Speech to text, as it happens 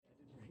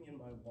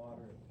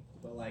water,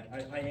 but like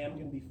I am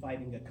going to be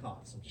fighting a cough.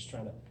 So I'm just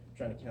trying to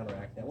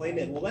counteract that. Well,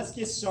 amen. Well, let's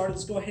get started.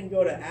 Let's go ahead and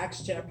go to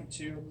Acts chapter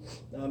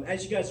 2.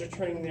 As you guys are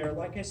turning there,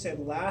 like I said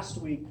last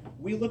week,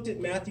 we looked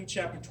at Matthew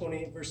chapter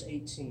 28, verse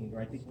 18,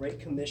 right? The Great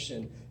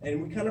Commission.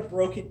 And we kind of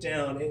broke it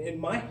down. And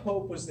my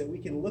hope was that we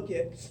can look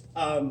at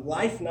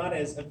life not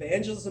as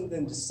evangelism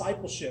and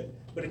discipleship,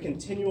 but a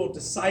continual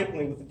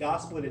discipling with the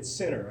gospel at its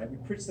center, right? We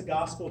preach the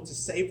gospel to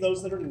save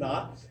those that are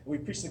not, and we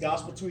preach the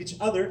gospel to each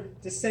other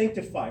to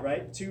sanctify,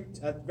 right? To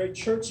a very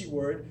churchy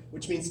word,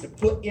 which means to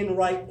put in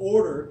right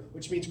order,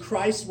 which means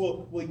Christ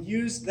will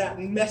use that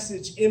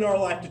message in our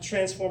life to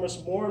transform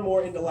us more and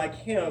more into like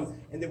Him,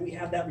 and that we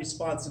have that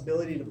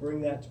responsibility to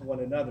bring that to one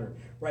another,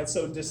 right?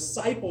 So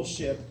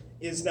discipleship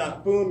is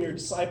not boom, you're a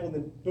disciple, and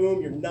then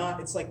boom, you're not.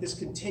 It's like this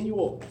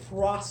continual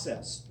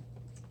process.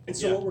 And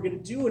so what we're going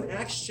to do in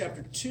Acts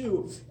chapter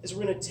 2 is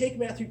we're going to take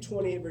Matthew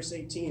 28, verse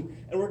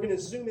 18, and we're going to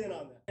zoom in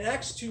on that. In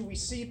Acts 2, we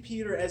see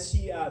Peter as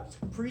he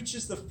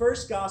preaches the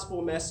first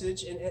gospel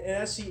message, and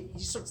as he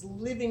starts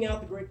living out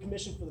the Great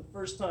Commission for the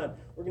first time.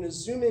 We're going to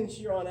zoom in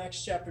here on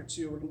Acts chapter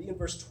 2. We're going to be in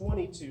verse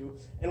 22,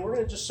 and we're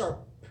going to just start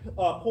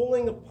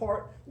pulling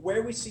apart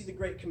where we see the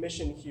Great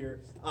Commission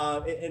here.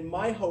 And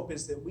my hope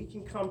is that we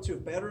can come to a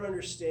better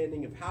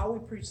understanding of how we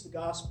preach the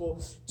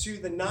gospel to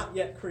the not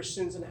yet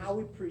Christians and how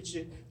we preach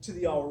it to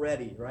the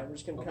already, right? We're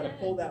just going to kind of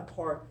pull that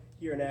apart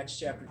here in Acts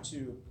chapter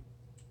 2.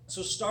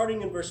 So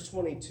starting in verse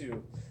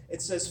 22,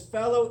 it says,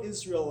 "Fellow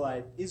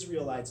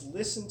Israelites,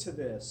 listen to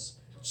this.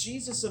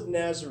 Jesus of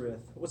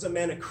Nazareth was a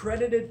man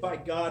accredited by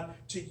God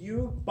to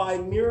you by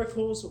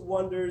miracles,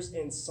 wonders,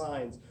 and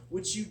signs,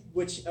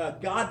 which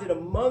God did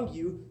among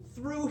you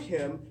through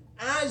him,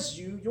 as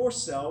you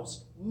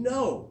yourselves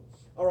know."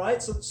 All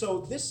right, so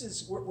this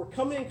is we're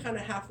coming in kind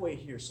of halfway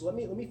here. So let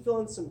me fill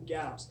in some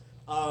gaps.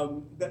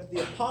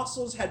 The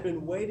apostles had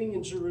been waiting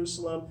in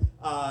Jerusalem.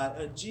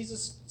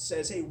 Jesus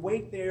says, "Hey,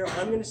 wait there.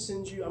 I'm going to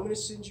send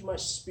you my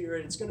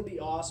Spirit. It's going to be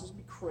awesome. It's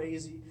going to be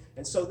crazy."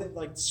 And so that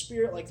like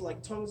Spirit,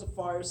 like tongues of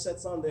fire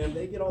sets on them.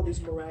 They get all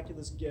these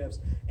miraculous gifts.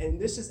 And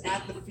this is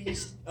at the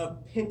Feast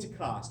of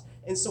Pentecost.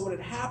 And so what had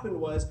happened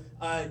was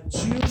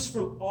Jews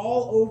from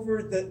all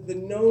over the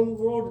known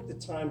world at the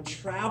time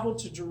traveled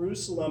to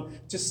Jerusalem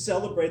to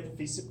celebrate the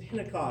Feast of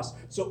Pentecost.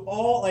 So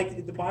all,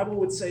 like the Bible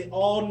would say,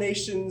 all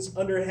nations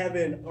under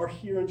heaven are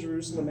here in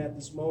Jerusalem at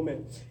this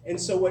moment. And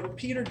so what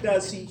Peter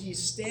does, he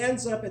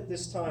stands up at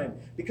this time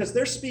because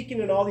they're speaking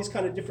in all these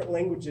kind of different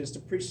languages to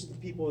preach to the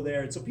people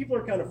there. And so people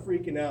are kind of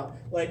freaking out.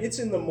 Like it's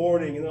in the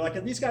morning and they're like,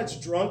 "Are these guys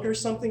drunk or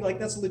something?" Like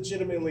that's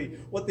legitimately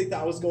what they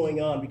thought was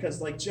going on because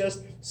like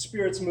just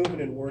spirits moving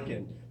and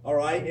working. All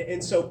right.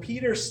 And so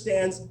Peter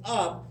stands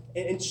up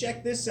and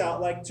check this out,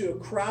 like to a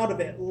crowd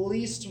of at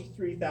least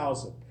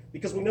 3,000.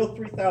 Because we know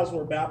 3,000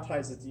 were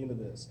baptized at the end of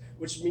this,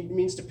 which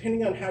means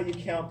depending on how you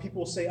count,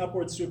 people will say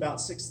upwards to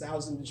about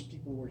 6,000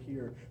 people were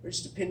here, or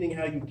just depending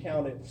how you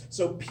count it.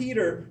 So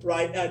Peter,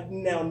 right,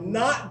 now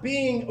not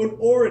being an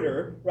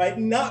orator, right,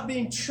 not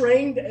being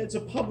trained as a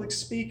public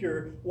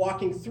speaker,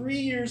 walking 3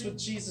 years with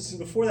Jesus, and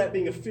before that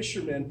being a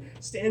fisherman,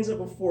 stands up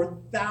before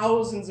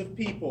thousands of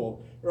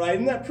people, right?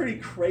 Isn't that pretty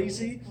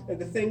crazy? And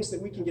the things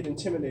that we can get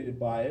intimidated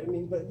by. I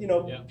mean, but,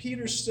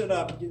 Peter stood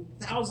up,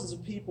 thousands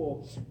of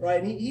people,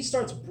 right, and he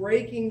starts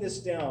breaking this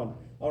down,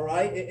 all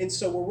right? And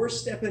so where we're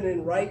stepping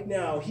in right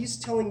now, he's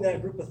telling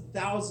that group of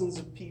thousands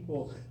of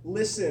people,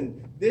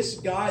 listen, this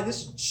guy,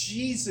 this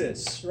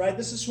Jesus, right?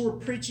 This is who we're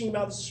preaching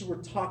about. This is who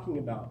we're talking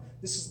about.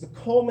 This is the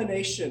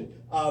culmination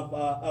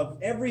of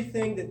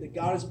everything that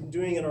God has been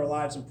doing in our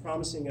lives and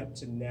promising up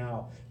to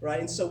now,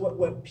 right? And so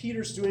what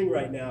Peter's doing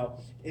right now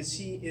is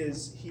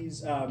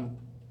he's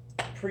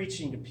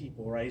preaching to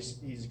people, right?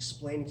 He's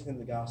explaining to them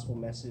the gospel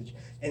message.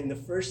 And the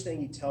first thing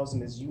he tells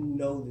them is, you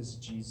know this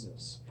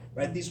Jesus,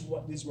 right?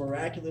 These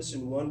miraculous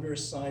and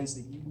wondrous signs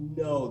that you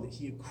know that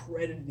he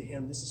accredited to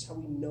him. This is how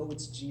we know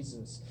it's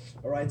Jesus,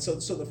 all right? So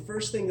the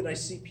first thing that I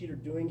see Peter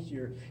doing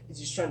here is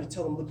he's trying to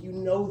tell them, look, you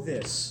know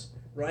this,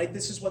 right?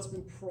 This is what's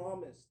been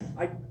promised.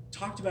 I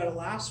talked about it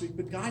last week,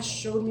 but God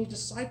showed me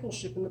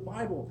discipleship in the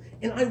Bible,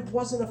 and I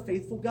wasn't a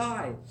faithful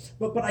guy.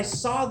 But I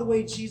saw the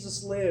way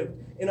Jesus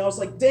lived, and I was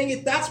like, dang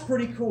it, that's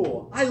pretty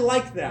cool. I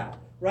like that,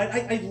 right?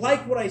 I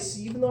like what I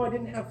see, even though I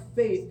didn't have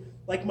faith.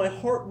 Like my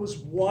heart was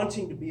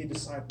wanting to be a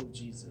disciple of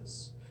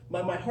Jesus.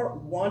 My heart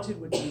wanted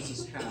what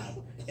Jesus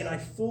had, and I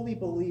fully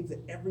believe that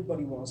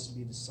everybody wants to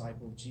be a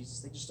disciple of Jesus.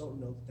 They just don't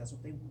know that that's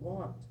what they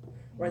want,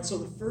 right? So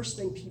the first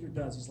thing Peter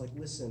does, he's like,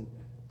 listen,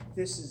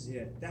 this is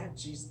it. That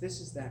Jesus,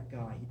 this is that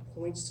guy. He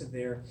points to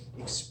their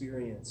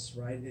experience,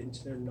 right, and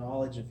to their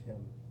knowledge of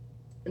him.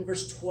 In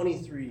verse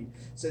 23, it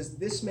says,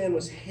 "This man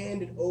was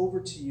handed over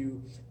to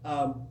you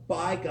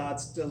by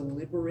God's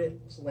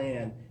deliberate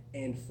plan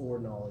and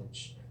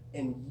foreknowledge.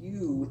 And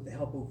you, with the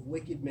help of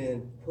wicked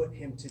men, put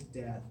him to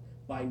death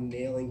by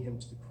nailing him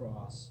to the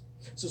cross."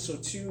 So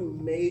two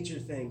major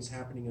things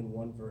happening in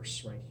one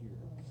verse right here.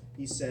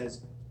 He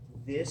says,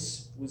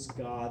 this was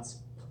God's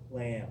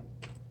plan.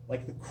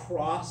 Like the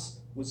cross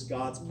was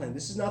God's plan.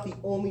 This is not the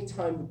only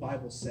time the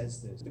Bible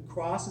says this. The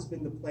cross has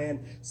been the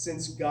plan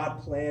since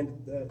God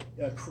planned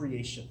the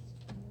creation,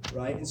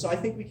 right? And so I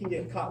think we can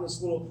get caught in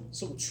this little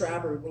sort of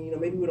trap, or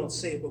maybe we don't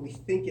say it, but we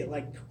think it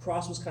like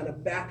cross was kind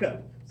of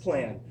backup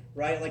plan,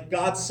 right? Like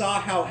God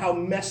saw how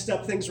messed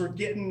up things were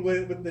getting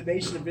with the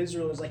nation of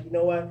Israel. It was like, you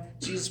know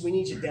what, Jesus, we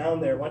need you down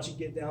there. Why don't you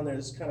get down there?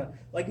 This kind of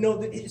like,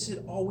 no, it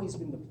had always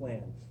been the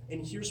plan.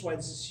 And here's why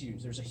this is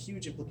huge. There's a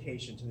huge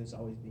implication to this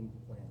always being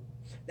the plan.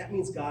 That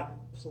means God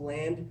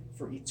planned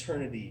for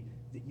eternity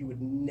that you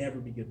would never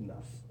be good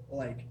enough.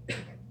 Like,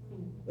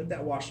 let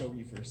that wash over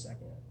you for a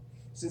second.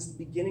 Since the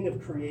beginning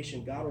of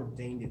creation, God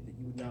ordained it that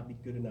you would not be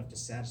good enough to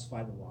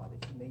satisfy the law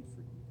that he made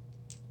for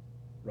you.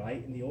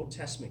 Right? In the Old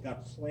Testament,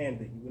 God planned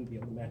that you wouldn't be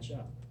able to match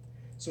up.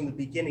 So in the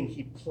beginning,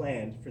 he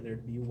planned for there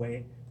to be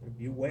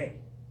a way,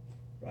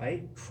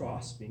 right?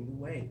 Cross being the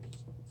way.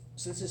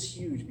 So this is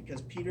huge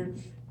because Peter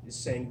is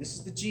saying, this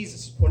is the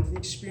Jesus. He's pointing to the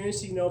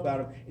experience you know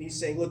about him, and he's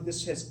saying, look,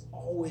 this has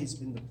always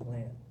been the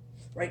plan.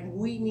 Right? And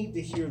we need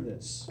to hear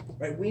this.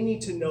 Right? We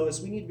need to know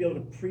this. We need to be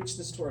able to preach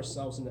this to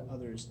ourselves and to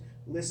others.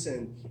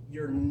 Listen,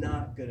 you're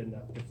not good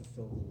enough to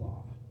fulfill the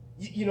law.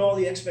 You know all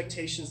the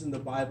expectations in the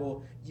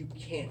Bible, you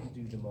can't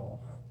do them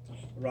all.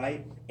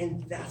 Right?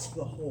 And that's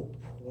the whole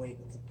point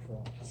of the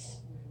cross.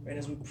 Right?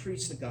 As we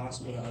preach the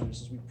gospel to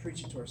others, as we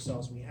preach it to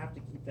ourselves, we have to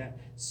keep that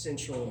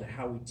central into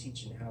how we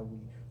teach and how we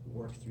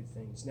work through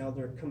things. Now,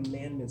 there are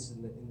commandments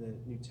in the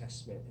New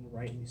Testament, and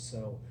rightly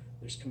so.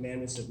 There's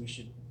commandments that we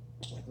should,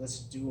 let's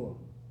do them.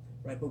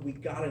 Right? But we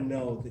got to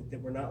know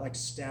that we're not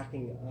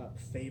stacking up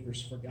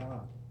favors for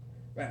God.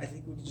 Right? I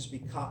think we can just be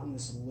caught in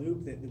this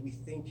loop that we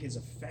think his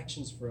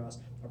affections for us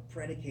are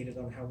predicated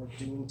on how we're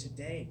doing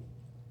today.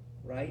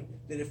 Right?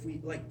 That if we,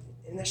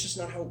 and that's just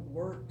not how it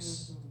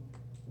works.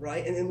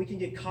 Right? And then we can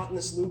get caught in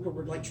this loop where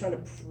we're trying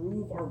to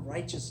prove our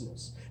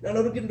righteousness. Now,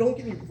 don't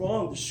get me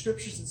wrong. There's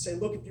scriptures that say,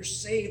 look, if you're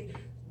saved,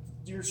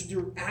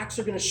 your acts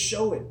are going to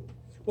show it.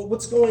 But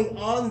what's going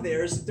on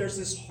there is that there's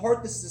this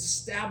heart that's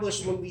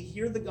established when we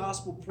hear the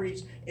gospel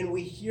preached and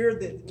we hear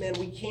that, man,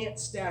 we can't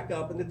stack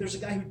up and that there's a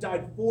guy who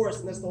died for us,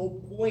 and that's the whole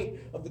point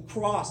of the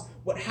cross.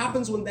 What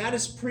happens when that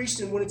is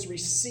preached and when it's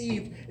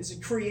received is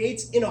it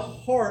creates in a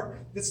heart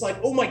that's like,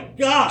 oh my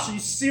gosh, are you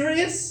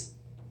serious?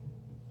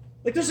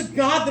 There's a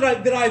God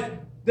that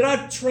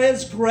I've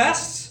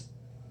transgressed,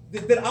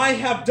 that I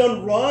have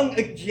done wrong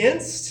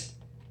against?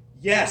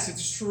 Yes,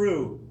 it's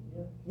true.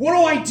 What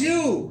do I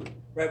do?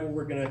 Right, well,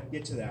 we're going to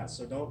get to that,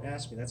 so don't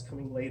ask me. That's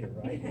coming later,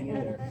 right? Hang in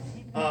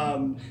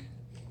there.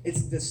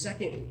 It's the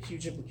second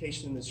huge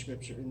implication in the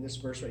scripture, in this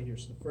verse right here.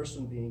 So the first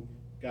one being,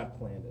 God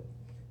planned it.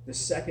 The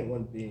second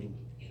one being,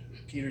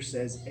 Peter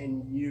says,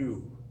 and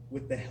you,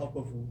 with the help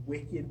of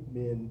wicked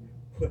men,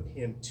 put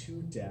him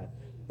to death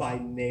by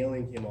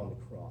nailing him on the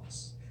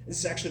cross. This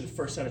is actually the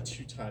first out of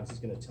 2 times he's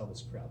going to tell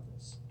this crowd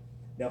this.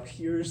 Now,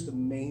 here's the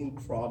main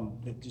problem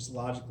that just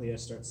logically I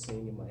start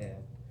seeing in my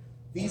head.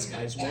 These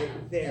guys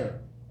weren't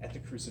there at the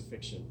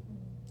crucifixion.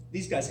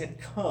 These guys had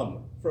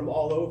come from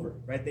all over,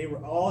 right? They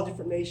were all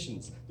different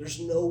nations. There's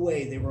no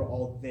way they were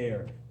all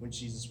there when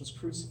Jesus was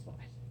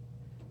crucified,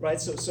 right?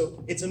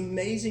 So it's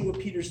amazing what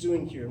Peter's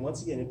doing here. And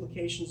once again,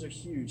 implications are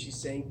huge. He's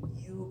saying,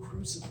 you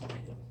crucified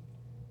him,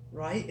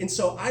 right? And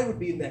so I would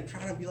be in that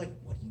crowd and be like,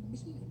 what do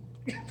you mean?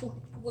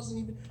 I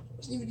wasn't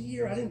even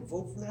here. I didn't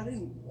vote for that. I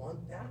didn't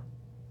want that.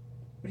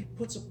 But he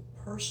puts a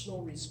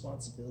personal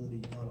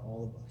responsibility on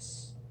all of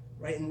us.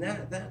 Right, and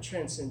that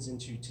transcends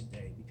into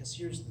today, because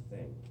here's the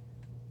thing.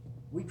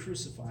 We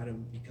crucified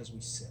him because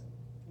we sin.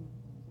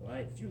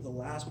 Right? If you were the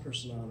last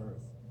person on earth,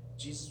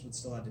 Jesus would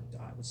still have to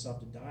die to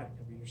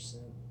cover your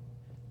sin.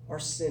 Our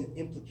sin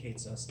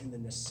implicates us in the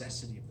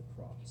necessity of the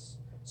cross.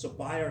 So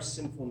by our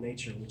sinful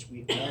nature, which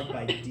we are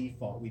by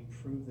default, we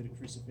prove that a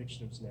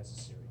crucifixion was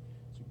necessary.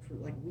 So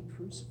we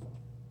crucify.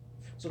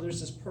 So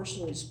there's this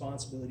personal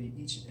responsibility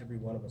each and every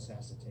one of us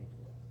has to take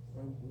for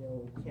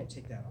that. We can't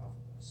take that off.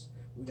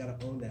 We got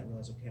to own that and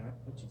realize, okay, I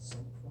put Jesus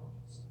on the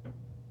cross,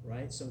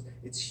 right? So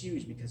it's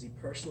huge because he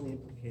personally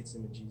implicates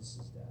them in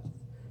Jesus' death,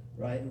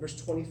 right? In verse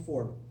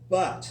 24,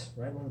 but,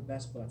 right, one of the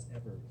best buts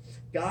ever,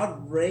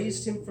 God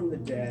raised him from the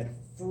dead,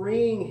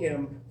 freeing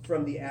him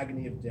from the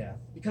agony of death,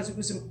 because it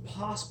was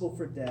impossible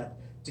for death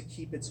to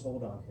keep its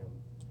hold on him.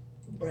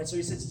 All right, so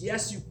he says,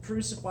 yes, you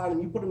crucified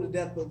him, you put him to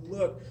death, but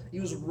look, he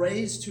was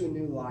raised to a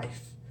new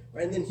life.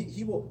 Right? And then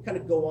he will kind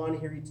of go on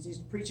here. He's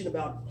preaching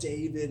about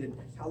David and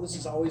how this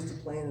is always the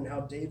plan and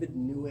how David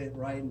knew it,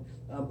 right?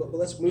 But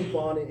let's move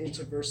on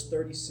into verse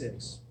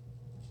 36.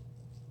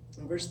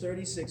 In verse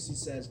 36, he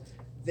says,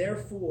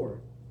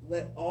 therefore,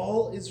 let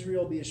all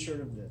Israel be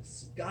assured of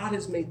this. God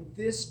has made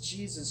this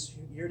Jesus,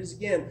 here it is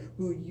again,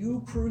 who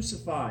you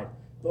crucified,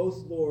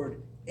 both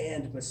Lord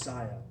and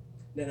Messiah.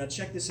 Now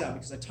check this out,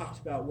 because I talked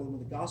about when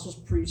the gospel's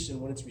preached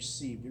and when it's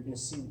received, you're going to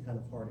see the kind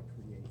of heart it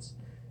creates.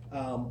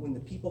 When the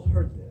people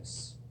heard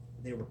this,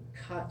 they were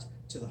cut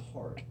to the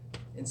heart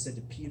and said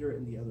to Peter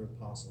and the other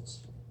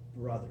apostles,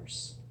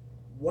 brothers,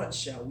 what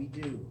shall we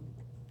do?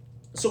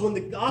 So when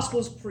the gospel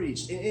is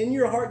preached, in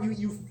your heart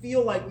you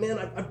feel like, man,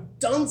 I've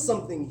done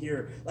something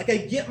here. Like I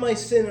get my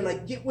sin and I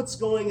get what's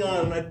going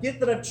on and I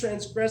get that I've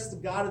transgressed the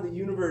God of the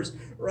universe,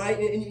 right?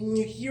 And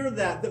you hear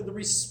that, the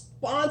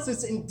response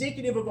that's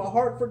indicative of a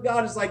heart for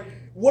God is like,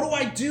 what do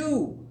I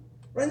do?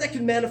 Right? And that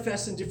can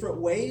manifest in different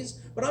ways.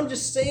 But I'm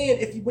just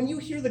saying, when you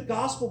hear the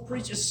gospel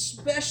preached,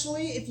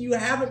 especially if you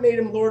haven't made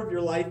him Lord of your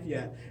life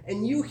yet,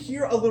 and you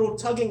hear a little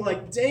tugging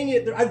like, dang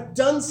it, I've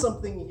done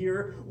something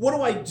here. What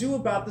do I do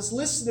about this?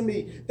 Listen to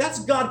me.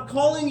 That's God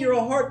calling your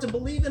heart to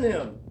believe in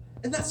him.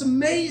 And that's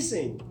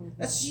amazing.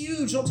 That's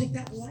huge. Don't take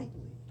that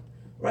lightly.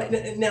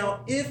 Right?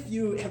 Now, if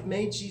you have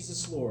made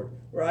Jesus Lord,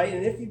 right,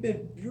 and if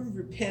you've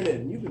repented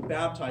and you've been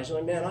baptized, you're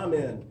like, man, I'm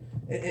in.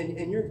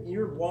 And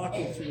you're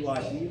walking through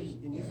life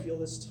and you feel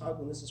this tug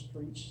when this is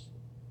preached,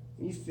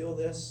 and you feel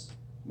this,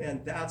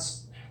 man,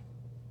 that's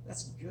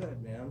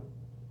good, man,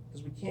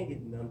 because we can't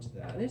get numb to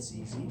that. And it's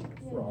easy,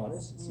 if we're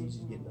honest, it's easy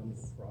to get numb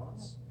to the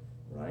cross,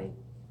 right?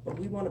 But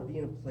we want to be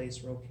in a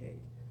place where, okay,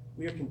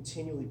 we are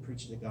continually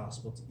preaching the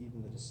gospel to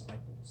even the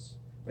disciples.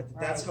 Right?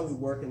 That's how we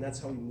work, and that's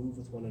how we move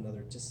with one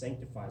another to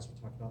sanctify, as we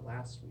talked about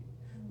last week.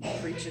 We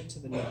preach it to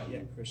the not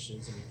yet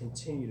Christians, and we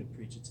continue to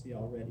preach it to the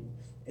already.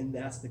 And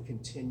that's the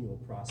continual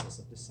process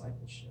of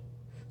discipleship.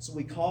 So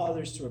we call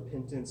others to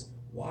repentance.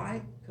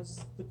 Why?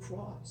 Because the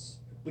cross.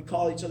 We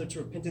call each other to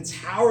repentance.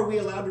 How are we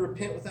allowed to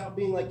repent without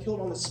being like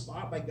killed on the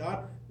spot by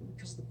God?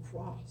 Because of the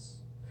cross.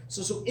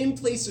 So in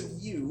place of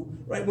you,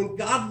 right, when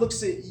God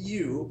looks at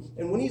you,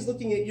 and when he's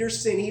looking at your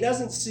sin, he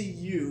doesn't see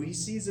you. He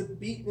sees a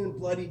beaten and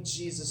bloody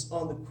Jesus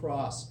on the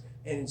cross.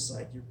 And it's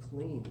like, you're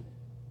clean.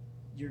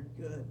 You're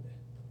good.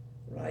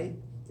 Right?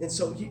 And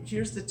so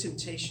here's the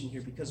temptation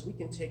here, because we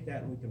can take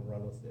that and we can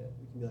run with it.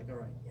 We can be like, all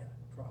right, yeah,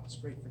 cross,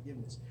 great,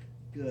 forgiveness,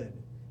 good.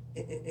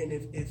 And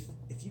if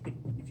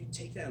you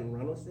take that and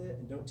run with it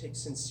and don't take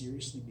sin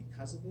seriously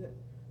because of it,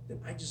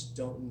 then I just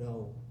don't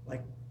know.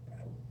 Like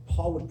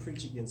Paul would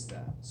preach against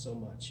that so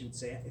much. He would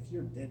say, if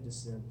you're dead to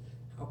sin,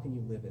 how can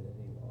you live in it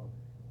any longer?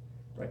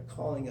 Right?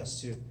 Calling us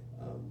to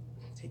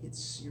take it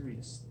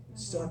seriously. We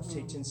still have to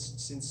take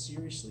sin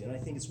seriously. And I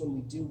think it's when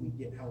we do, we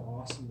get how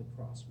awesome the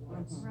cross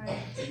was. Right.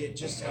 We get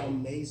just how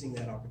amazing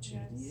that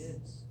opportunity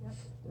is. Yep.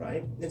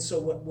 Right? And so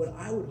what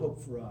I would hope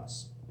for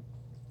us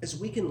is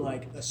we can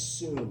like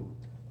assume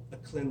a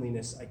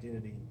cleanliness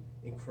identity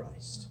in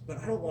Christ. But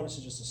I don't want us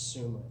to just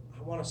assume it.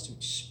 I want us to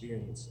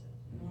experience it.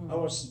 I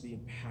want us to be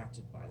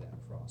impacted by that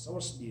cross. I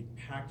want us to be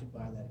impacted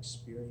by that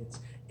experience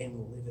and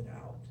live it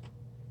out.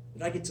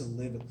 That I get to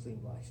live a clean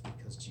life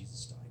because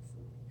Jesus died for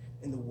me,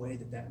 and the way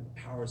that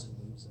empowers and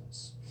moves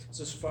us.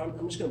 So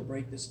I'm just going to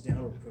break this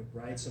down real quick,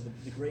 right? So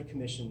the Great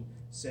Commission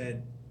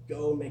said,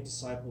 go and make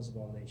disciples of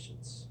all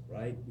nations,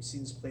 right? We see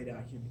this played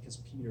out here because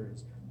Peter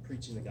is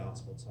preaching the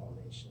gospel to all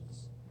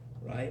nations,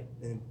 right?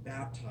 And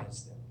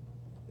baptize them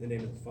in the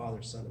name of the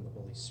Father, Son, and the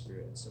Holy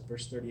Spirit. So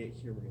verse 38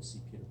 here, we're going to see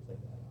Peter play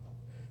that out.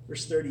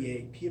 Verse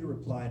 38, Peter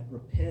replied,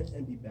 repent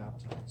and be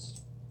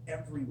baptized,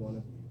 every one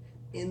of you,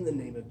 in the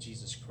name of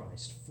Jesus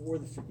Christ, for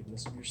the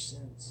forgiveness of your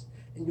sins,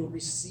 and you'll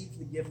receive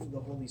the gift of the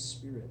Holy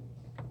Spirit.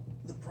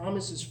 The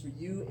promise is for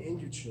you and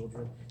your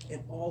children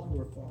and all who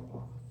are far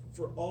off,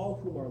 for all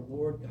whom our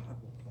Lord God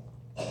will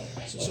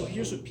call. So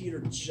here's what Peter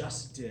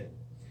just did.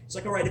 It's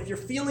like, all right, if you're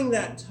feeling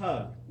that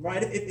tug,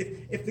 right?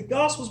 If the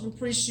gospel's been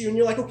preached to you and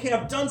you're like, okay,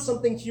 I've done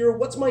something here,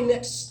 what's my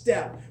next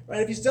step?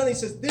 Right? If he's done it, he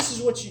says, this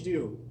is what you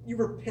do. You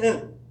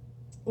repent,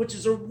 which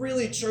is a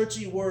really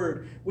churchy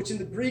word, which in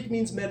the Greek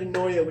means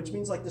metanoia, which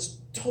means like this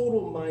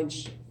total mind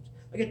shift,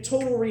 like a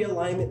total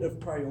realignment of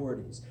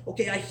priorities.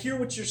 Okay, I hear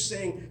what you're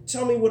saying.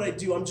 Tell me what I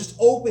do. I'm just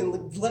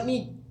open. Let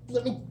me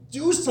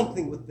do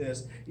something with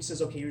this. He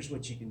says, okay, here's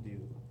what you can do.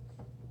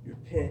 You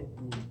repent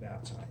and you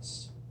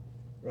baptize.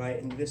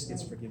 Right? And this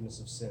gets forgiveness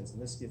of sins, and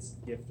this gets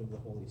the gift of the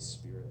Holy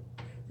Spirit.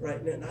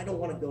 Right? And I don't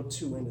want to go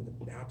too into the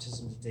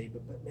baptism today,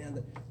 but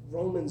man,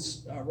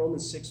 Romans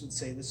 6 would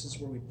say this is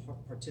where we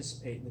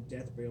participate in the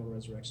death, burial, and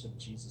resurrection of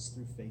Jesus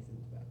through faith in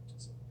the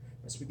baptism.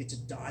 Right? So we get to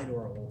die to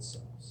our old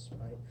selves,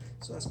 right?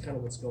 So that's kind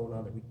of what's going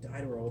on there. We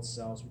die to our old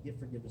selves, we get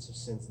forgiveness of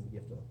sins and the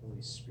gift of the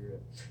Holy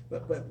Spirit.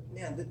 But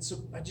man,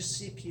 so I just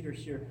see Peter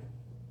here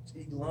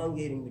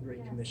elongating the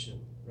Great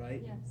Commission,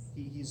 right? Yes.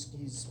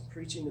 He's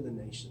preaching to the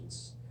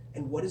nations.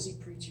 And what is he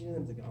preaching to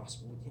them? The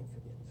gospel. We can't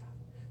forget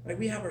that. Right?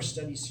 We have our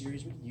study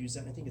series. We use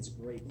that. And I think it's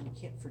great. But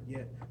we can't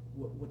forget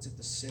what's at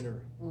the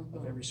center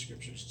of every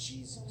scripture is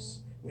Jesus.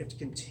 We have to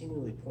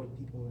continually point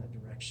people in that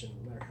direction.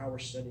 No matter how we're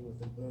studying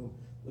with them, boom.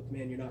 Look,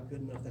 man, you're not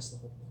good enough. That's the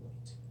whole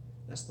point.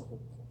 That's the whole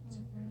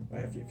point.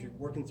 Right? If you're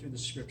working through the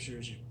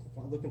scriptures, you're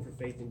looking for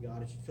faith in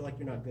God. If you feel like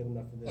you're not good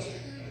enough for this,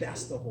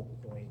 that's the whole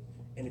point.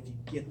 And if you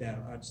get that,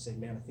 I'd just say,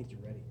 man, I think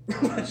you're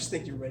ready. I just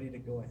think you're ready to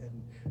go ahead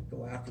and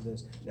go after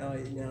this. Now,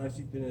 if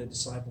you've been a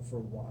disciple for a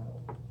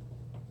while,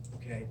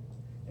 okay,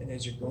 and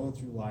as you're going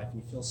through life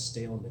and you feel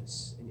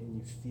staleness and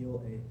you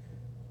feel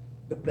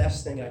the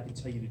best thing I can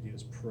tell you to do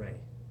is pray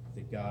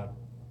that God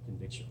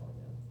convicts your heart,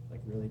 man.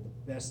 Like really,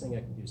 the best thing I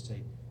can do is tell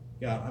you,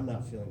 God, I'm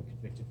not feeling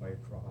convicted by your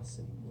cross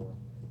anymore.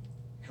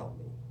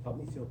 Help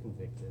me feel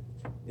convicted.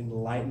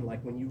 Enlightened,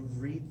 like when you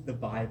read the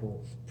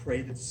Bible,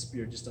 pray that the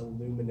Spirit just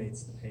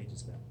illuminates the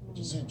pages, man. It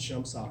just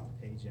jumps off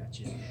the page at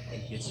you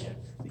and gets you.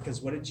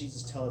 Because what did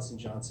Jesus tell us in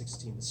John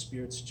 16? The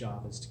Spirit's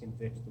job is to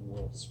convict the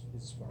world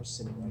as far as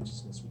sin and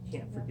righteousness. We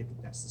can't forget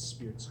that that's the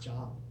Spirit's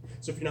job.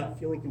 So if you're not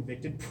feeling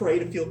convicted, pray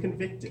to feel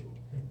convicted.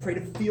 Pray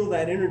to feel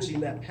that energy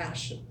and that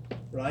passion,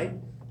 right?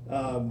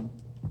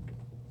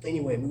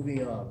 Anyway,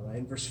 moving on, right?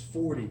 In verse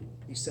 40,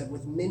 he said,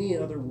 with many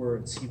other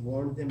words, he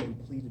warned them and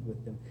pleaded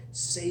with them,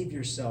 save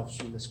yourselves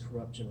from this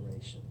corrupt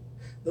generation.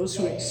 Those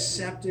who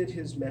accepted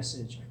his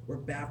message were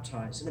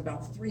baptized, and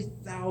about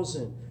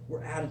 3,000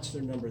 were added to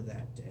their number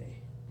that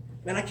day.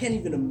 Man, I can't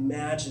even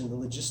imagine the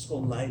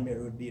logistical nightmare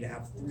it would be to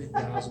have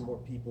 3,000 more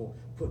people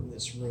put in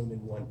this room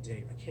in one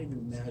day. I can't even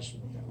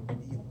imagine what that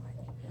would be like,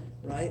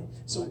 right?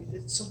 So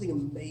something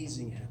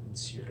amazing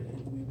happens here.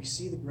 And we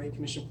see the Great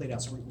Commission played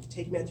out. So we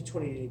take Matthew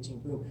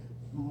 28:18, boom,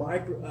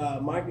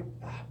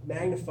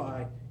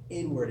 magnify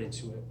inward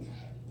into it.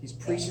 He's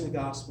preaching the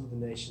gospel to the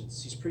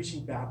nations. He's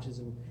preaching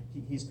baptism.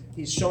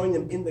 He's showing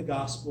them in the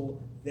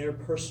gospel their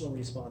personal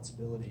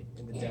responsibility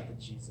in the death of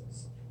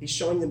Jesus. He's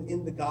showing them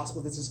in the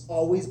gospel this has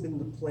always been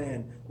the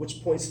plan,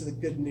 which points to the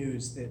good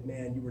news that,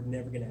 man, you were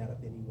never going to add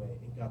up anyway,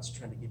 and God's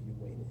trying to give you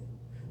a way to him,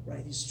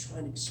 right? He's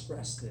trying to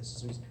express this.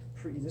 So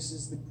this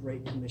is the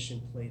Great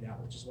Commission played out,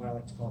 which is why I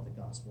like to call it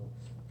the Gospel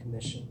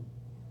Commission.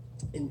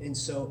 And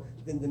so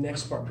then the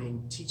next part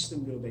being, teach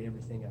them to obey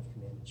everything I've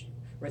commanded you.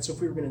 Right, so if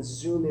we were going to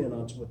zoom in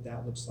onto what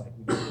that looks like,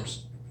 we go to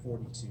verse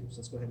 42. So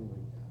let's go ahead and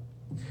read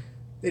that.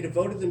 They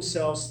devoted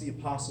themselves to the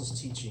apostles'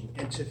 teaching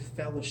and to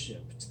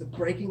fellowship, to the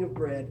breaking of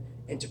bread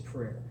and to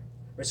prayer.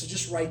 Right, so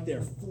just right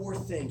there, 4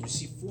 things. You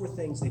see 4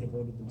 things they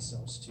devoted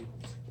themselves to.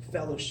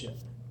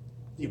 Fellowship,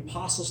 the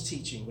apostles'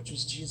 teaching, which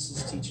was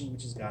Jesus' teaching,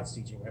 which is God's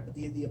teaching, right? But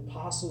the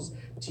apostles'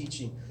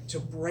 teaching, to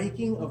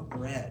breaking of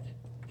bread.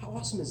 How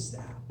awesome is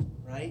that,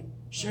 right?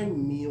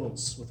 Sharing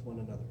meals with one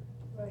another.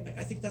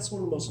 I think that's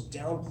one of the most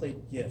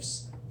downplayed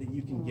gifts that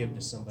you can give to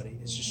somebody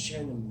is just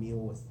sharing a meal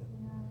with them.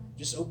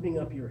 Just opening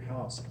up your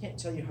house. I can't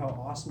tell you how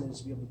awesome it is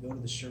to be able to go to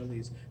the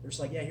Shirleys. They're just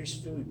like, yeah, here's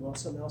food. You want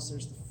something else?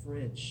 There's the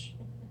fridge.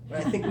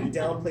 Right? I think we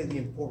downplay the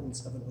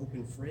importance of an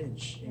open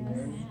fridge.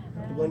 Amen.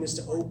 The willingness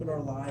to open our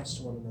lives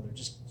to one another.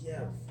 Just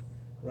give.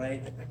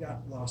 Right? I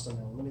got lost on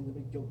that one. Let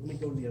me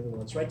go to the other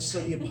ones. Right? So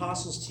the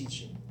apostles'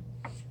 teaching.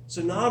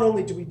 So not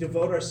only do we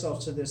devote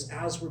ourselves to this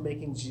as we're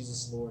making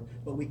Jesus Lord,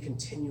 but we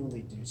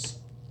continually do so.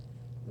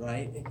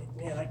 Right? And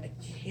man,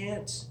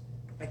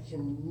 I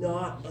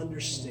cannot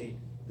understate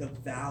the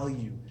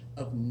value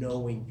of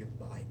knowing your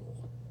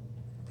Bible.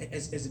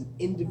 As an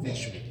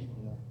individual,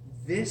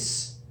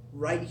 this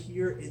right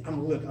here,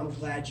 I'm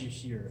glad you're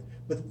here,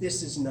 but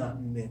this is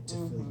not meant to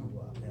fill you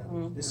up.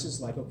 Now, this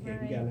is like, okay,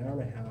 we got an hour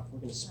and a half, we're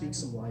going to speak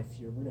some life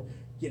here, we're going to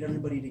get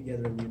everybody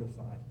together and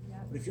unified.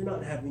 But if you're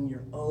not having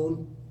your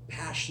own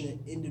passionate,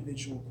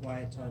 individual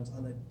quiet times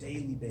on a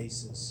daily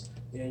basis,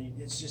 then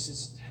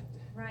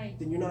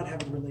you're not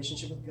having a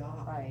relationship with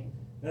God. Right.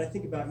 And I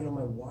think about,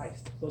 my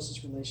wife, the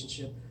closest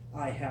relationship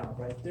I have,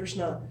 right? If there's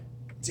not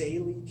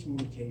daily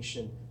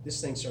communication,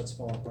 this thing starts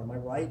falling apart. Am I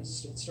right? It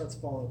starts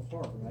falling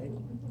apart, right?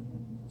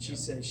 She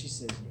says,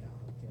 yeah,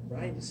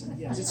 okay, right?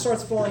 Yes, it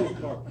starts falling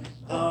apart.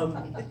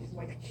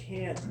 I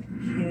can't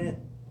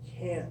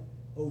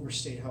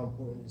overstate how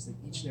important it is that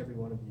each and every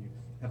one of you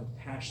have a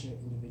passionate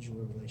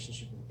individual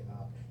relationship with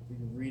God, where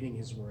you're reading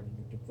his word and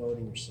you're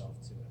devoting yourself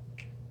to it.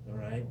 All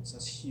right, so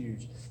that's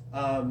huge.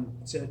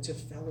 To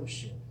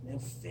fellowship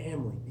and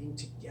family, being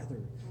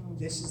together.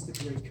 This is the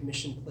Great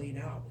Commission played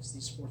out. It's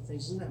these 4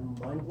 things. Isn't that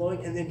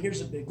mind-blowing? And then here's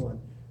a big one,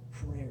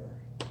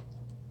 prayer.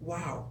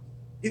 Wow.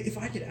 If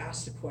I could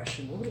ask the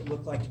question, what would it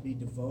look like to be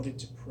devoted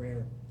to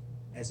prayer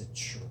as a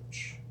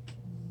church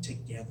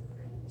together?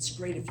 It's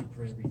great if you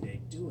pray every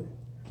day. Do it.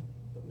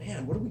 But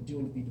man, what are we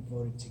doing to be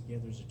devoted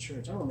together as a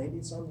church? I don't know, maybe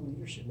it's on the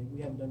leadership. Maybe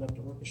we haven't done enough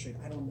to orchestrate.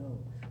 I don't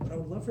know. But I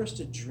would love for us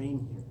to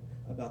dream here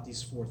about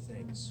these 4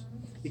 things.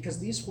 Because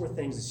these 4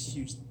 things is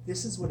huge.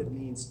 This is what it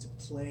means to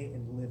play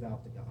and live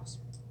out the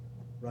gospel,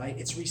 right?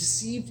 It's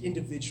received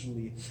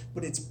individually,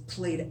 but it's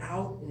played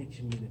out in a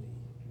community.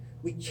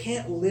 We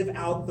can't live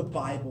out the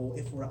Bible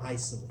if we're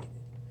isolated.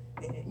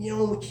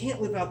 We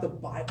can't live out the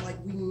Bible,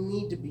 we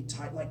need to be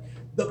tight.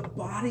 The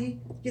body,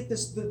 get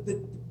this,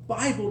 the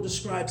Bible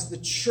describes the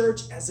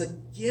church as a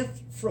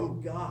gift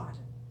from God,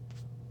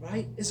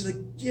 right? It's a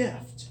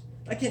gift.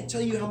 I can't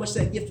tell you how much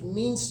that gift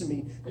means to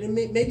me. And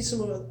maybe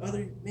some of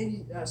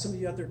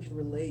you out there can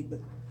relate,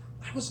 but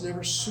I was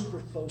never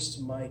super close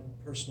to my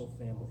personal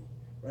family,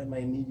 right? My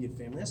immediate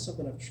family. That's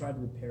something I've tried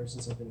to repair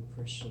since I've been a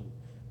Christian.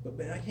 But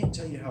man, I can't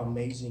tell you how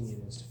amazing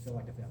it is to feel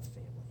like I've got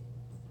family,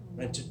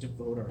 right? To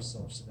devote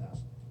ourselves to that.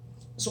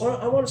 So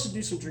I want us to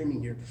do some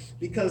dreaming here,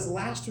 because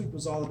last week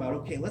was all about,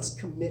 okay, let's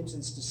commit to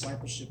this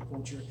discipleship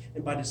culture.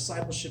 And by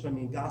discipleship, I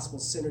mean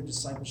gospel-centered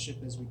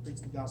discipleship, as we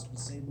preach the gospel,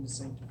 save and to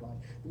sanctify.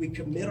 We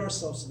commit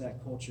ourselves to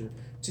that culture.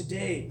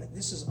 Today,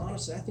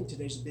 I think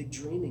today's a big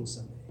dreaming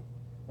Sunday.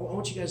 I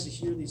want you guys to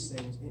hear these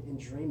things and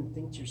dream and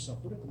think to yourself,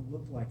 what would it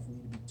look like for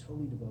me to be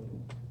totally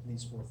devoted to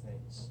these 4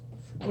 things?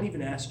 I would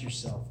even ask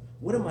yourself,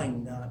 what am I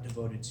not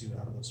devoted to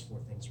out of those 4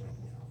 things right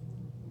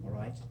now? All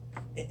right?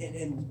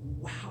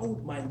 And how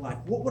would my life,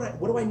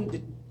 what do I need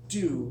to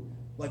do?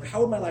 Like,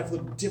 how would my life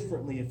look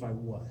differently if I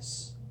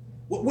was?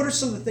 What are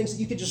some of the things that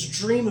you could just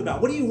dream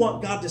about? What do you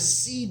want God to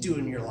see do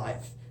in your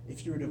life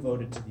if you were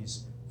devoted to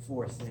these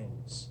 4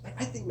 things?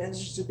 I think, man, it's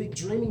just a big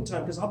dreaming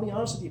time, because I'll be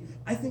honest with you,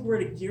 I think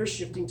we're at a gear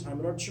shifting time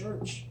in our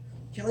church.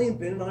 Kelly and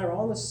Ben and I are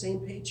all on the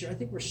same page here. I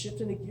think we're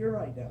shifting a gear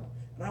right now.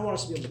 And I want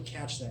us to be able to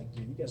catch that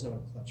gear. You guys know how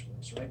a clutch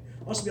works, right?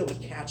 I want us to be able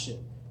to catch it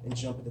and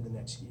jump into the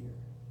next gear.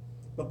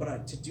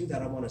 But to do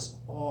that, I want us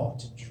all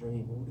to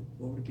dream.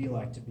 What would it be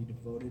like to be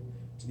devoted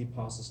to the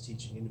apostles'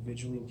 teaching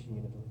individually and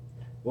communally?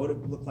 What would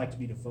it look like to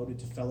be devoted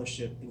to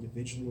fellowship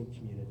individually and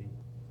communally?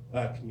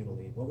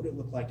 What would it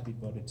look like to be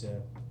devoted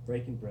to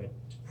breaking bread,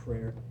 to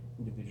prayer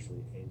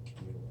individually and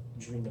communally?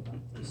 Dream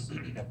about this.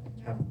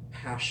 Have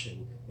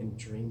passion and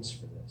dreams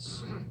for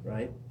this,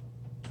 right?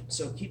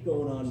 So keep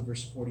going on in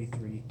verse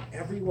 43.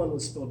 Everyone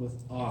was filled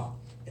with awe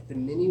at the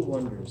many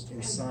wonders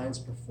and signs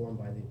performed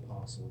by the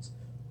apostles.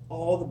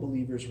 All the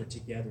believers were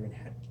together and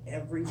had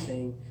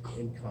everything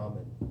in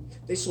common.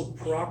 They sold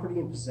property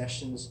and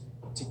possessions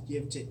to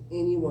give to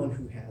anyone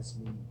who has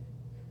need.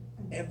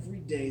 Every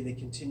day they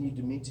continued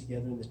to meet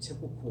together in the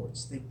temple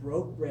courts. They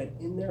broke bread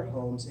in their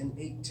homes and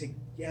ate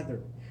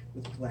together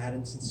with glad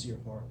and sincere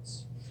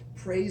hearts,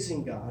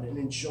 praising God and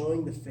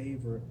enjoying the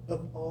favor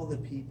of all the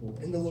people.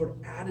 And the Lord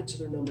added to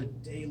their number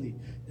daily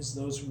as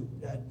those who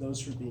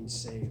were being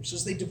saved. So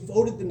as they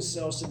devoted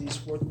themselves to these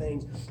 4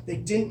 things, they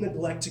didn't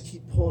neglect to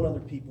keep pulling other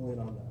people in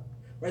on that.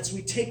 Right? So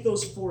we take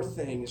those 4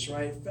 things,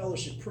 right?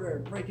 Fellowship, prayer,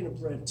 breaking of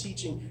bread,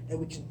 teaching, and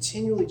we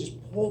continually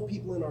just pull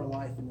people in our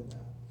life into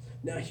that.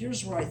 Now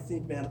here's where I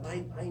think, man,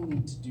 I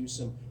need to do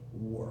some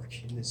work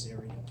in this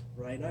area,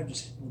 right? And I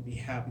just would be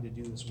happy to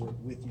do this work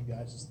with you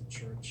guys as the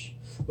church.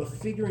 But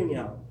figuring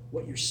out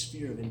what your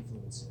sphere of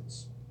influence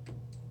is.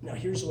 Now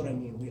here's what I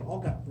mean. We all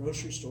got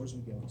grocery stores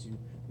we go to,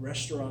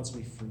 restaurants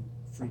we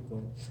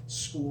frequent,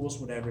 schools,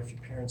 whatever, if your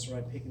parents are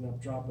right, picking up,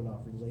 dropping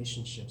off,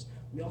 relationships.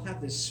 We all have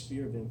this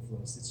sphere of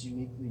influence that's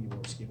uniquely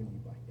yours, given to you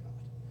by God.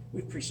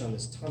 We've preached on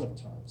this a ton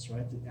of times,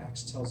 right? The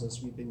Acts tells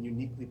us we've been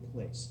uniquely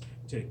placed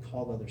to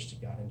call others to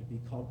God and to be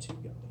called to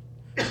God.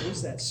 What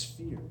is that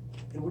sphere?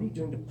 And what are you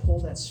doing to pull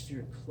that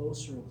sphere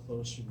closer and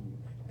closer to you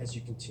as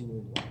you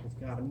continually walk with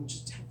God? I mean,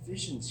 just have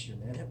visions here,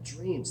 man. Have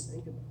dreams.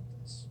 Think about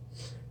this.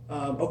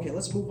 Okay,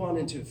 let's move on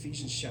into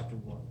Ephesians chapter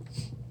 1.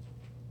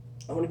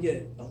 I want to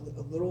get a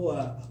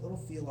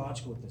little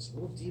theological with this, a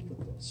little deep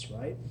with this,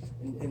 right?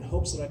 In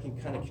hopes that I can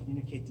kind of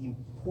communicate the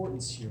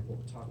importance here of what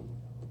we're talking about.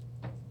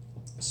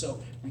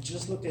 So we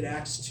just looked at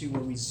Acts 2,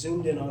 where we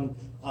zoomed in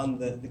on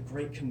the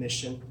Great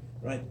Commission,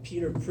 right?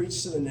 Peter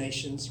preached to the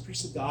nations,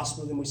 preached the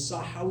gospel, and then we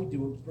saw how we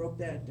do it, broke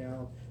that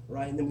down,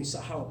 right? And then we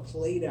saw how it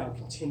played out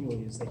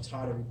continually as they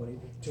taught everybody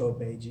to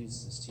obey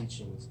Jesus'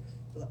 teachings.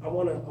 I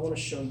want to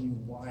show you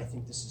why I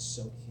think this is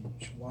so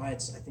huge, why I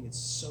think it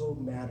so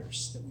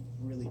matters that we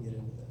really get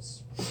into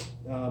this.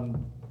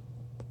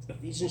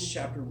 Ephesians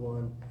chapter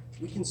 1,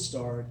 we can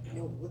start,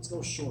 let's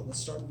go short. Let's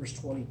start in verse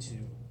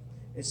 22.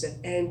 It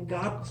said, and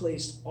God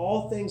placed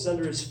all things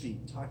under his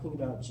feet, talking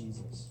about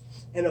Jesus,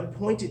 and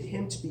appointed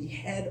him to be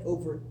head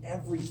over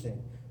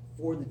everything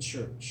for the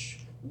church,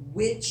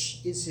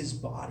 which is his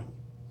body.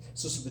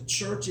 So the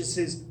church is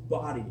his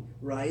body,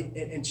 right?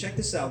 And check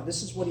this out.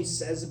 This is what he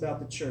says about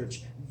the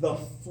church. The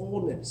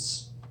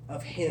fullness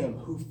of him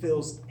who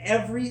fills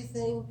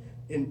everything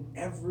in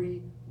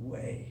every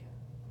way.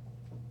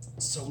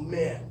 So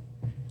man,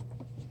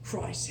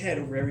 Christ, head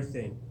over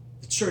everything.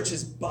 The church,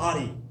 his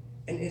body.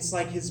 And it's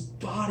like his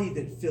body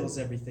that fills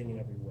everything in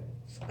every way.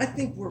 I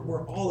think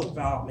we're all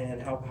about, man,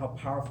 how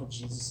powerful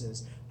Jesus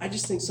is. I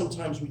just think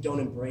sometimes we don't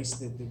embrace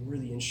that we're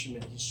the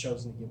instrument he's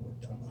chosen to get work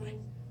done by.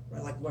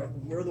 Right? Like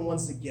we're the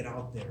ones that get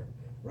out there,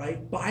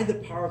 right? By the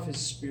power of his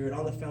Spirit,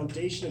 on the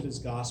foundation of his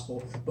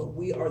gospel, but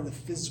we are the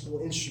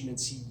physical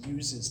instruments he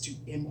uses to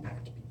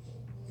impact people.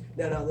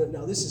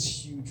 Now this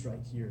is huge right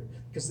here,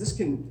 because this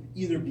can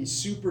either be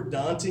super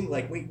daunting,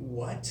 like, wait,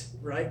 what?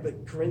 Right?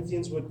 But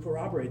Corinthians would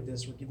corroborate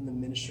this. We're given the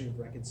ministry of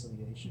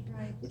reconciliation,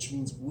 right, which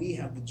means we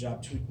have the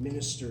job to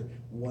administer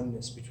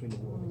oneness between the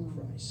world and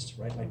Christ,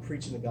 right? By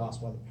preaching the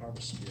gospel by the power of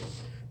the Spirit,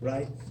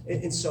 right?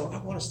 And so I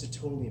want us to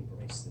totally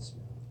embrace this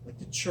now. Like,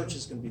 the church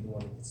is going to be the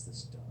one that gets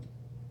this done.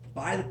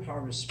 By the power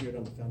of his Spirit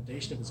on the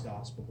foundation of his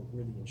gospel, but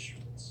we're the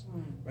instruments,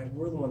 right?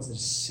 We're the ones that are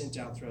sent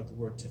out throughout the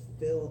world to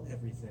fill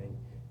everything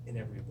in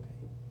every way.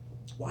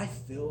 Why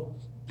fill?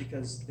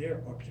 Because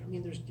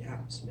there's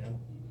gaps, man.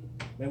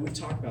 Man, we've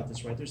talked about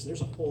this, right?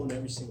 There's a hole in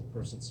every single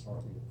person's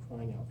heart where you're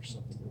crying out for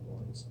something, you're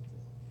wanting something.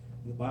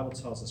 And the Bible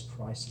tells us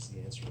Christ is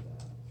the answer to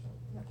that.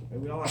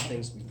 And we all have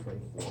things we pray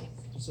for,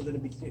 so that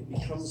it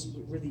becomes,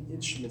 we're the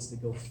instruments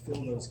that go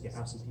fill those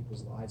gaps in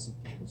people's lives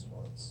and people's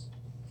hearts.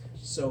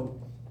 So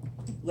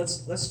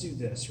let's do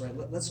this, right?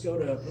 Let's go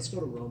to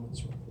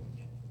Romans real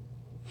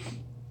quick.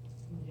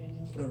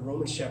 Go to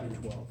Romans chapter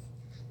 12.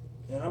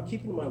 And I'm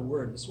keeping my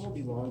word. This won't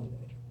be long today.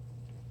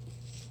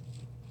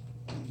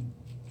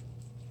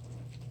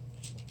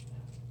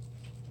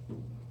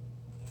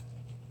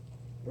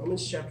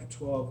 Romans chapter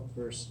 12,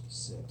 verse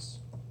 6.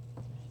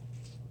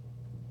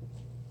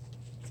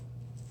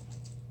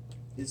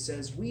 It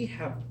says, we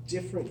have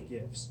different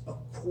gifts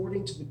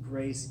according to the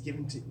grace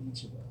given to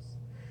each of us.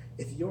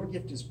 If your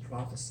gift is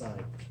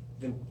prophesying,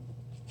 then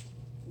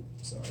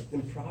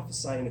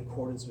prophesy in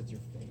accordance with your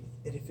faith.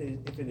 And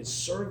if it is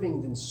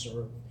serving, then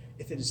serve.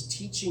 If it is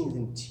teaching,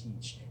 then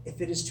teach.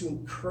 If it is to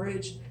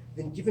encourage,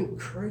 then give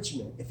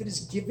encouragement. If it is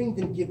giving,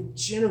 then give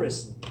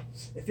generously.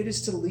 If it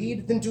is to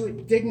lead, then do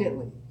it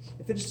dignantly.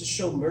 If it is to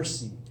show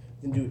mercy,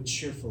 then do it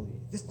cheerfully.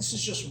 This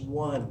is just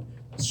one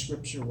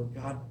scripture where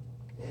God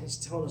is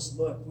telling us,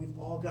 look, we've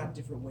all got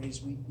different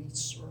ways we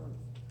serve.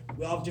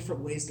 We all have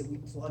different ways that we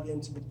plug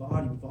into the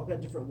body. We've all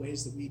got different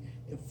ways that we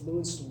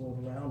influence the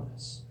world around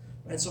us.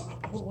 Right? So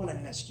I want to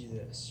ask you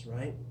this,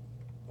 right?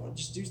 I want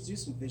to just do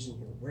some vision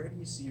here. Where do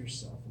you see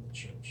yourself in the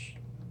church?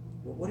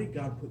 Well, what did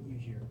God put you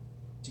here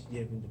to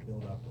give and to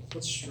build up with?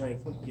 What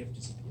strength, what gift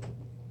is He giving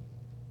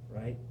you?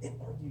 Right? And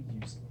are you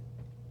using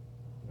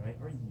it? Right?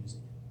 Are you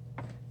using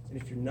it?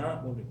 And if you're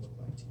not, what would it look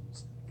like to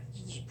use it?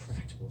 These are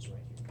practicals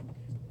right here.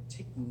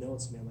 Take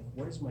notes, man. Like,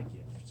 what is my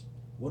gift?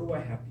 What do I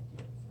have to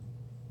give?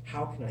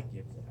 How can I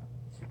give that?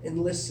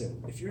 And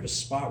listen, if you're at a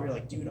spot where you're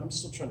like, dude, I'm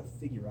still trying to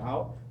figure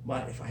out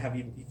if I have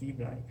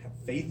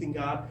faith in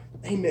God,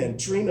 amen.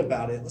 Dream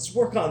about it. Let's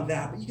work on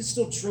that. But you can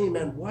still dream,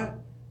 man. What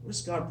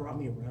has God brought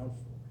me around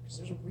for? Because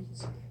there's a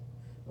reason.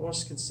 I want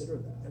us to consider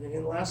that.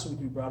 And last week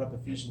we brought up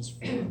Ephesians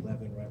 4:11,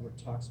 right, where it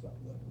talks about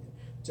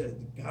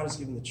God has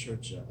given the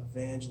church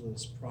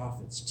evangelists,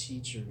 prophets,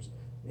 teachers,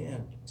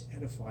 man, to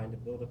edify and to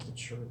build up the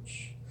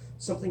church.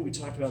 Something we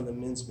talked about in the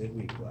men's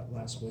midweek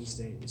last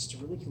Wednesday is to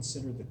really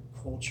consider the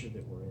culture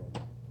that we're in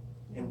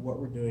and what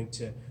we're doing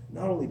to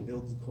not only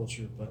build the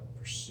culture but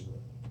pursue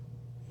it,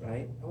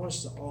 right? I want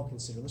us to all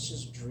consider. Let's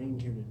just dream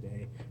here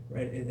today,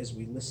 right? As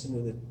we listen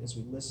to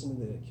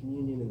the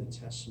communion and the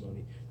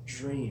testimony,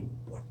 dream.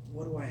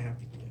 What do I have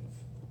to give?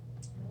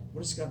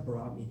 What has God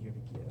brought me here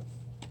to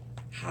give?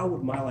 How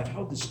would my life,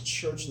 how would this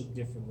church look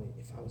differently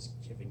if I was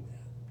giving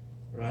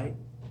that, right?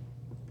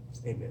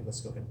 Amen.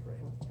 Let's go ahead and pray.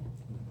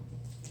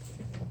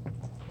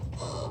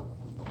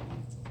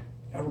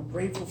 God, we're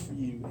grateful for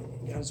you,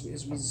 God, as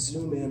we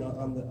zoom in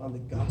on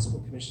the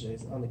gospel commission,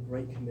 on the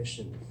Great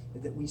Commission,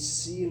 that we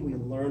see and we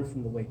learn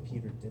from the way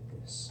Peter did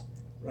this,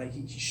 right?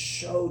 He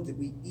showed that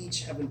we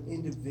each have an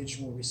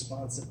individual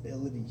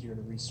responsibility here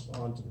to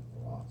respond to the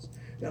cross.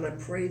 God, I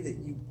pray that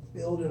you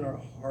build in our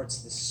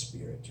hearts the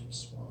spirit to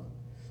respond.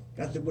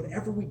 God, that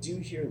whatever we do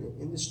here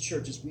in this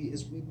church, as we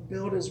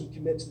build, as we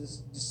commit to this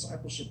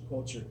discipleship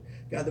culture,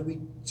 God, that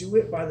we do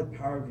it by the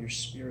power of your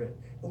Spirit,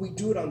 and we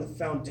do it on the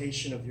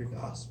foundation of your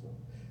gospel.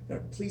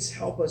 God, please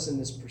help us in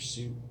this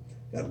pursuit.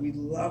 God, we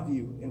love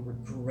you, and we're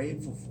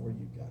grateful for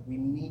you, God. We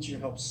need your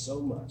help so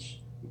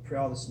much. We pray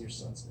all this in your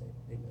Son's name.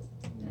 Amen.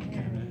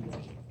 Amen.